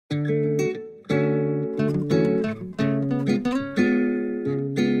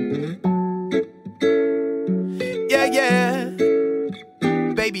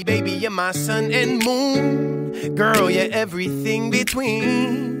my sun and moon. Girl, you're everything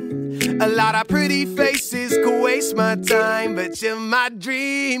between. A lot of pretty faces could waste my time, but you're my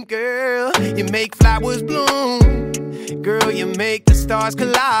dream, girl. You make flowers bloom. Girl, you make the stars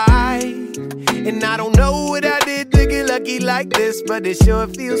collide. And I don't know what I did to get lucky like this, but it sure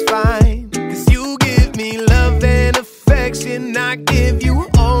feels fine. Cause you give me love and affection, I give you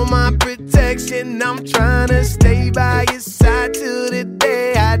all my protection. I'm trying to stay by your side till the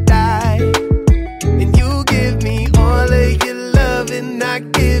day I die. And you give me all of your love, and I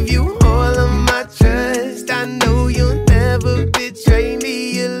give you all of my trust. I know you'll never betray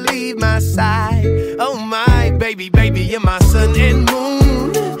me, you'll leave my side. Oh my baby, baby, you're my sun and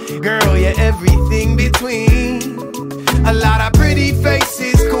moon. Girl, you're everything between. A lot of pretty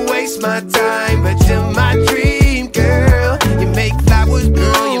faces could waste my time, but you're my dream, girl. You make flowers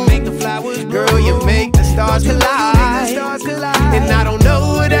bloom, you make the flowers bloom. Girl, you make the stars collide. And I don't know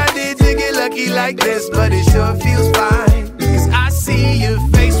what I did to get lucky like this, but it sure feels fine. Cause I see your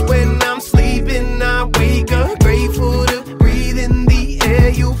face when I'm sleeping. I wake up grateful to breathe in the air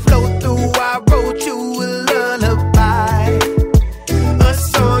you float through. I wrote you a lullaby, a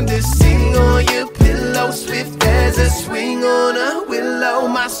song to sing on your pillow, swift as a swing on a willow.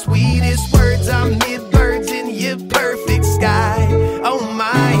 My sweetest words are mid-birds in your perfect sky. Oh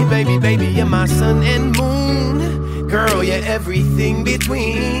my baby, baby, you're my sun and moon. Girl, you're everything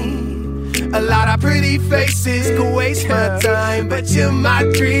between. A lot of pretty faces could waste my time, but you're my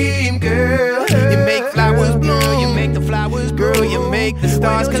dream, girl. You make flowers bloom, you make the flowers grow, you make the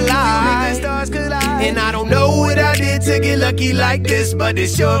stars collide. And I don't know what I did to get lucky like this, but it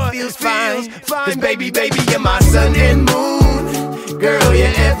sure feels fine. Cause baby, baby, you're my sun and moon. Girl,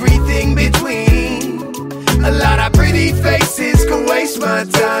 you're everything between. A lot of pretty faces could waste my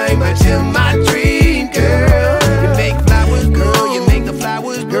time, but you're my dream, girl. You make flowers grow, you make the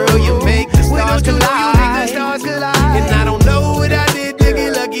flowers grow, you make the stars collide. And I don't know what I did to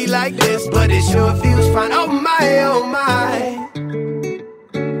get lucky like this, but it sure feels fine. Oh my, oh my,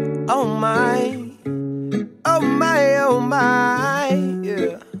 oh my, oh my, oh my,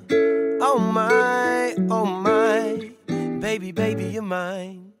 yeah. Oh my, baby, baby, you're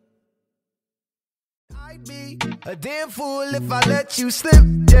mine. I'd be a damn fool if I let you slip,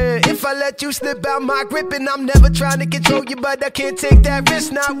 yeah. If I let you slip out my grip, and I'm never trying to control you, but I can't take that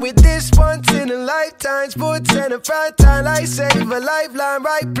risk. Not with this once in a lifetime. Sports and a prime time, life save a lifeline,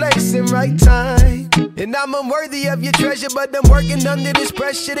 right place and right time. And I'm unworthy of your treasure, but I'm working under this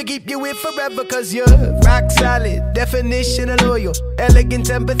pressure to keep you in forever. Cause you're rock solid, definition of loyal, elegant,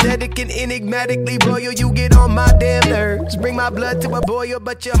 empathetic, and enigmatically royal. You get on my damn nerves, bring my blood to a boil,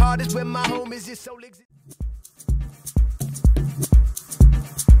 but your heart is where my home is. Your soul exists.